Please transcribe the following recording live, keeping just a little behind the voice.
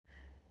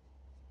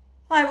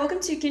Hi, welcome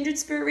to Kindred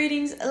Spirit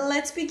Readings.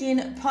 Let's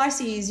begin.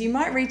 Pisces, you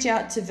might reach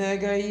out to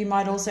Virgo. You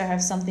might also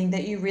have something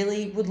that you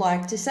really would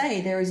like to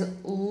say. There is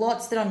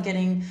lots that I'm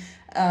getting,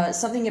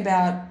 something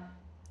about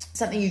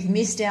something you've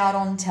missed out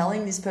on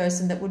telling this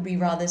person that would be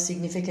rather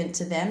significant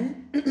to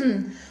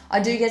them. I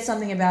do get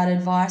something about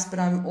advice, but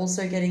I'm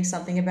also getting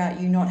something about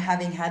you not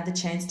having had the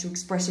chance to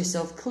express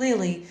yourself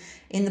clearly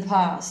in the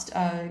past.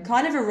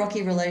 Kind of a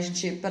rocky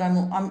relationship, but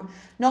I'm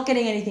not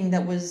getting anything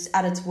that was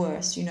at its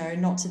worst,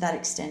 not to that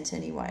extent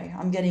anyway.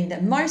 I'm getting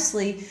that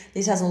mostly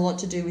this has a lot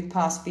to do with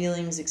past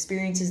feelings,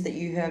 experiences that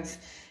you have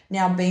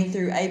now been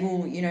through,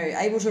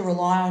 able to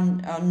rely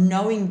on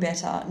knowing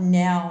better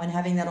now and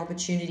having that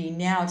opportunity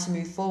now to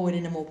move forward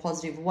in a more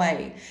positive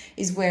way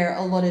is where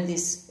a lot of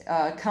this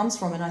comes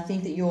from. And I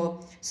think that you're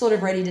sort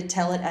of ready to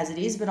tell it as it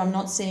is, but I'm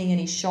not seeing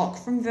any shock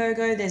from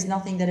Virgo. There's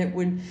nothing that it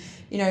would,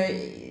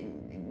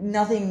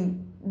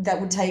 nothing that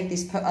would take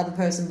this other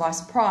person by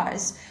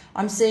surprise.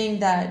 I'm seeing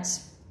that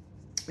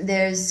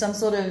there's some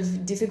sort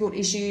of difficult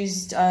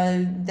issues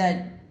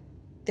that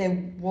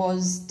there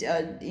was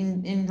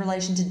in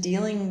relation to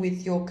dealing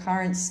with your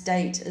current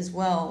state as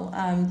well.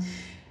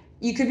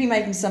 You could be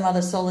making some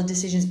other solid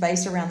decisions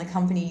based around the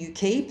company you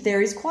keep.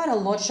 There is quite a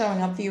lot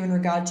showing up for you in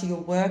regard to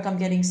your work. I'm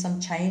getting some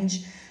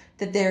change,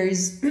 that there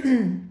is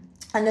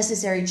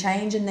unnecessary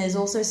change, and there's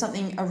also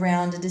something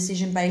around a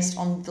decision based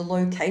on the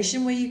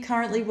location where you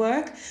currently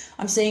work.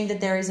 I'm seeing that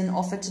there is an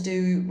offer to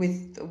do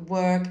with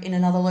work in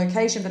another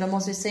location, but I'm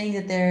also seeing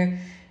that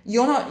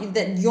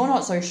you're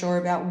not so sure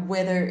about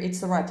whether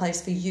it's the right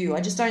place for you. I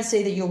just don't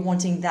see that you're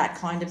wanting that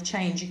kind of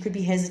change. You could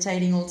be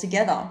hesitating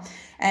altogether.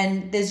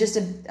 And there's just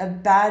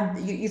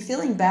you're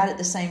feeling bad at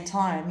the same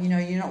time.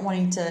 You're not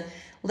wanting to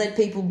let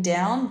people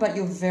down, but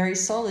you're very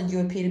solid. You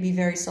appear to be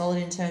very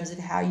solid in terms of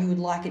how you would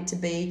like it to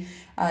be,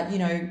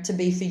 to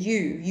be for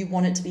you. You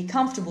want it to be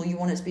comfortable. You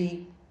want it to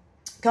be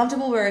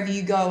comfortable wherever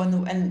you go,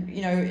 and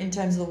in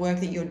terms of the work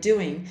that you're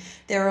doing.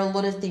 There are a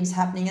lot of things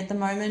happening at the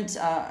moment,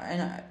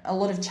 and a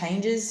lot of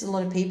changes, a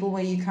lot of people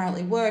where you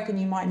currently work, and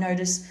you might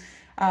notice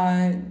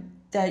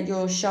that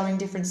you're showing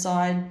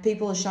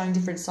people are showing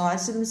different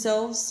sides to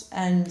themselves,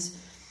 and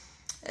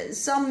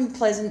some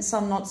pleasant,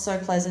 some not so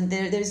pleasant.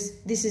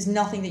 This is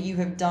nothing that you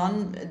have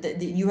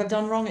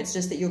done wrong. It's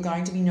just that you're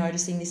going to be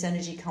noticing this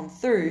energy come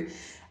through,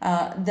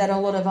 that a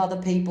lot of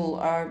other people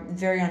are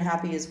very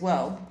unhappy as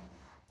well,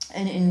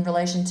 and in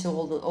relation to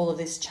all of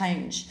this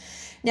change.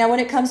 Now,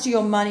 when it comes to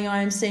your money,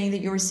 I am seeing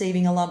that you're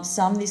receiving a lump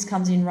sum. This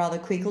comes in rather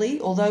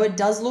quickly, although it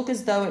does look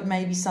as though it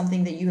may be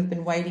something that you have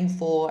been waiting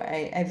for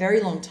a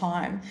very long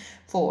time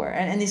for.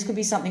 And this could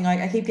be something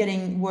I keep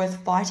getting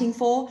worth fighting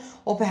for,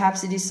 or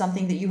perhaps it is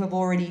something that you have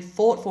already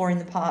fought for in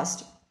the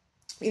past.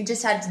 You've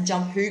just had to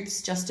jump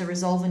hoops just to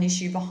resolve an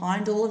issue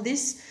behind all of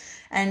this.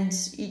 And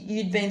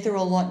you'd been through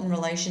a lot in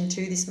relation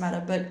to this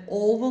matter, but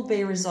all will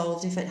be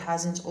resolved if it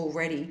hasn't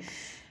already.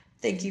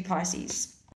 Thank you, Pisces.